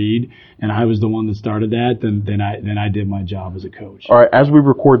how to read, and I was the one that started that, then I did my job as a coach. All right. As we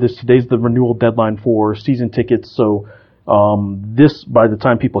record this, today's the renewal deadline for season tickets. So this, by the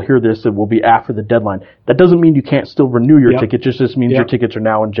time people hear this, it will be after the deadline. That doesn't mean you can't still renew your ticket. Just means your tickets are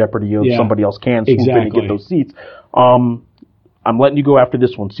now in jeopardy of somebody else can swoop in and get those seats. I'm letting you go after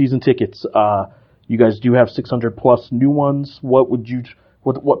this one. Season tickets. You guys do have 600 plus new ones.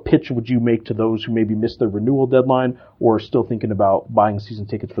 What pitch would you make to those who maybe missed their renewal deadline or are still thinking about buying season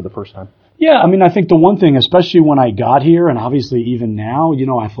tickets for the first time? Yeah, I mean, I think the one thing, especially when I got here, and obviously even now,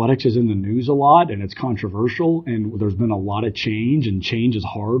 athletics is in the news a lot, and it's controversial, and there's been a lot of change, and change is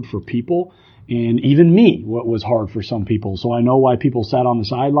hard for people. And even me, what was hard for some people. So I know why people sat on the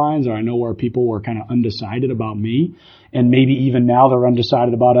sidelines, or I know where people were kind of undecided about me. And maybe even now they're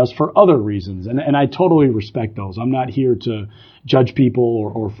undecided about us for other reasons. And I totally respect those. I'm not here to judge people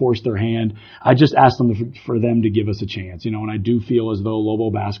or force their hand. I just ask them for them to give us a chance. And I do feel as though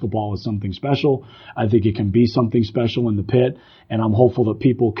Lobo basketball is something special. I think it can be something special in the pit. And I'm hopeful that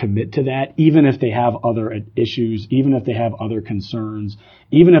people commit to that, even if they have other issues, even if they have other concerns,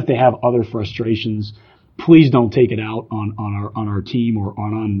 even if they have other frustrations. Please don't take it out on our team or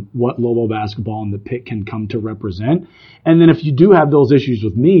on what Lobo basketball and the pit can come to represent. And then if you do have those issues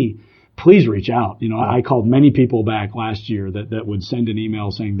with me, please reach out. I called many people back last year that would send an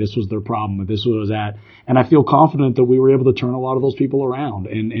email saying this was their problem or this was that. And I feel confident that we were able to turn a lot of those people around.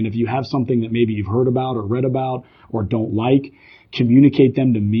 And if you have something that maybe you've heard about or read about or don't like, communicate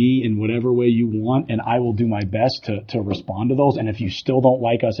them to me in whatever way you want, and I will do my best to respond to those. And if you still don't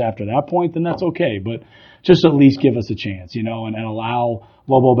like us after that point, then that's okay. But just at least give us a chance, and allow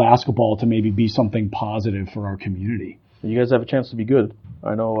Lobo basketball to maybe be something positive for our community. You guys have a chance to be good.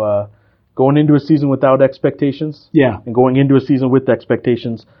 I know going into a season without expectations, and going into a season with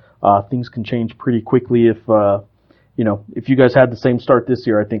expectations, things can change pretty quickly. If you guys had the same start this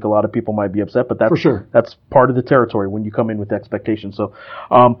year, I think a lot of people might be upset, but that's for sure. That's part of the territory when you come in with expectations. So,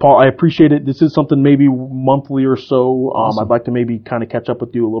 Paul, I appreciate it. This is something maybe monthly or so. Awesome. I'd like to maybe kind of catch up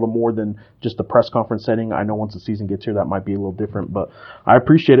with you a little more than just the press conference setting. I know once the season gets here, that might be a little different, but I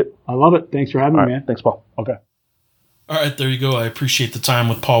appreciate it. I love it. Thanks for having me, man. Thanks, Paul. Okay. All right, there you go. I appreciate the time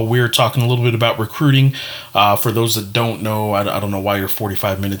with Paul Weir talking a little bit about recruiting. For those that don't know, I don't know why you're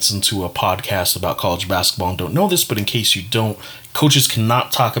 45 minutes into a podcast about college basketball and don't know this, but in case you don't, coaches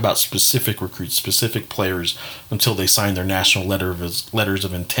cannot talk about specific recruits, specific players until they sign their national letters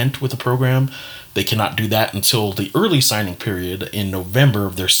of intent with the program. They cannot do that until the early signing period in November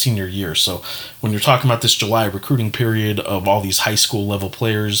of their senior year. So when you're talking about this July recruiting period of all these high school level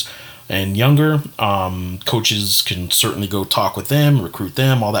players and younger, coaches can certainly go talk with them, recruit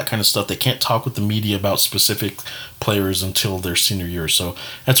them, all that kind of stuff. They can't talk with the media about specific players until their senior year. So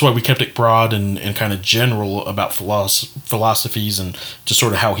that's why we kept it broad and kind of general about philosophies and just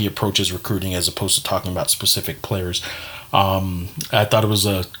sort of how he approaches recruiting as opposed to talking about specific players. I thought it was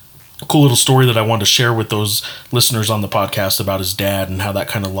a cool little story that I wanted to share with those listeners on the podcast about his dad and how that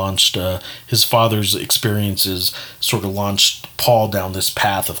kind of launched his father's experiences, sort of launched Paul down this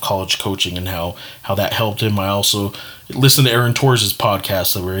path of college coaching and how that helped him. I also listened to Aaron Torres'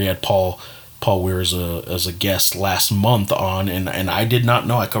 podcast where he had Paul Weir as a guest last month on, and I did not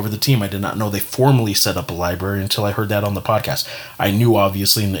know. I covered the team. I did not know they formally set up a library until I heard that on the podcast. I knew,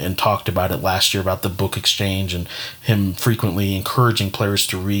 obviously, and talked about it last year about the book exchange and him frequently encouraging players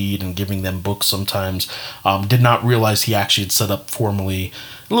to read and giving them books sometimes. Did not realize he actually had set up a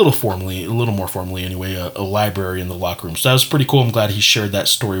little more formally anyway, a library in the locker room. So that was pretty cool. I'm glad he shared that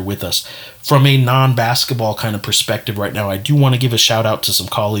story with us. From a non-basketball kind of perspective right now, I do want to give a shout out to some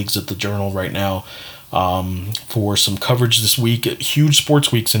colleagues at the Journal right now for some coverage this week. Huge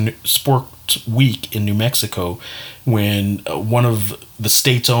sports week in New Mexico when one of the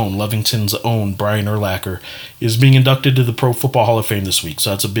state's own, Lovington's own, Brian Urlacher, is being inducted to the Pro Football Hall of Fame this week. So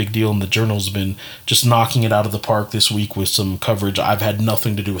that's a big deal, and the Journal's been just knocking it out of the park this week with some coverage. I've had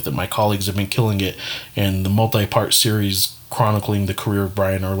nothing to do with it. My colleagues have been killing it, and the multi-part series chronicling the career of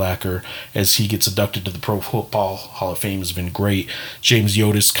Brian Urlacher as he gets inducted to the Pro Football Hall of Fame has been great. James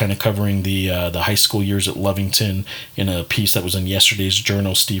Yotis kind of covering the high school years at Lovington in a piece that was in yesterday's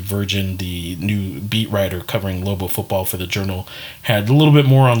Journal. Steve Virgin, the new beat writer covering Lobo football for the Journal, had a little bit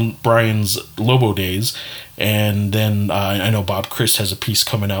more on Brian's Lobo days. And then I know Bob Christ has a piece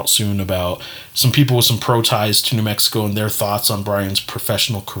coming out soon about some people with some pro ties to New Mexico and their thoughts on Brian's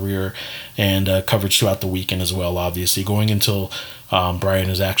professional career, and coverage throughout the weekend as well, obviously, going until Brian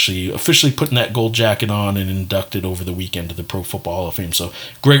is actually officially putting that gold jacket on and inducted over the weekend to the Pro Football Hall of Fame. So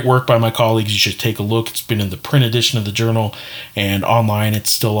great work by my colleagues. You should take a look. It's been in the print edition of the Journal, and online it's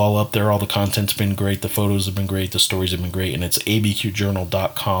still all up there. All the content's been great. The photos have been great. The stories have been great. And it's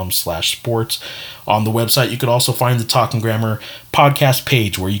abqjournal.com/sports. On the website, you could also find the Talking Grammar podcast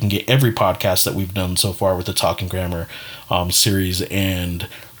page where you can get every podcast that we've done so far with the Talking Grammar series, and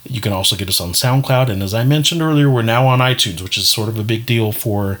you can also get us on SoundCloud. And as I mentioned earlier, we're now on iTunes, which is sort of a big deal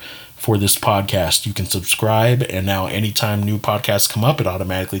for this podcast. You can subscribe, and now anytime new podcasts come up, it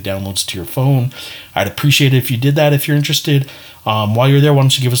automatically downloads to your phone. I'd appreciate it if you did that if you're interested. While you're there, why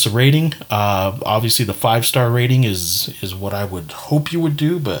don't you give us a rating? Obviously, the 5-star rating is what I would hope you would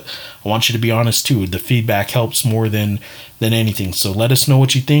do, but I want you to be honest too. The feedback helps more than anything. So let us know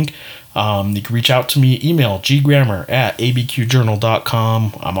what you think. You can reach out to me, email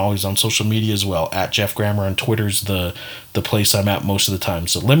ggrammar@abqjournal.com. I'm always on social media as well, @JeffGrammer on Twitter's the place I'm at most of the time.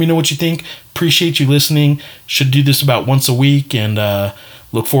 So let me know what you think. Appreciate you listening. Should do this about once a week, and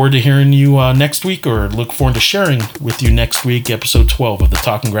look forward to hearing you next week, or look forward to sharing with you next week, episode 12 of the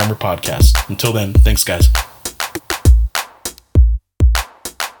Talking Grammar podcast. Until then, thanks, guys.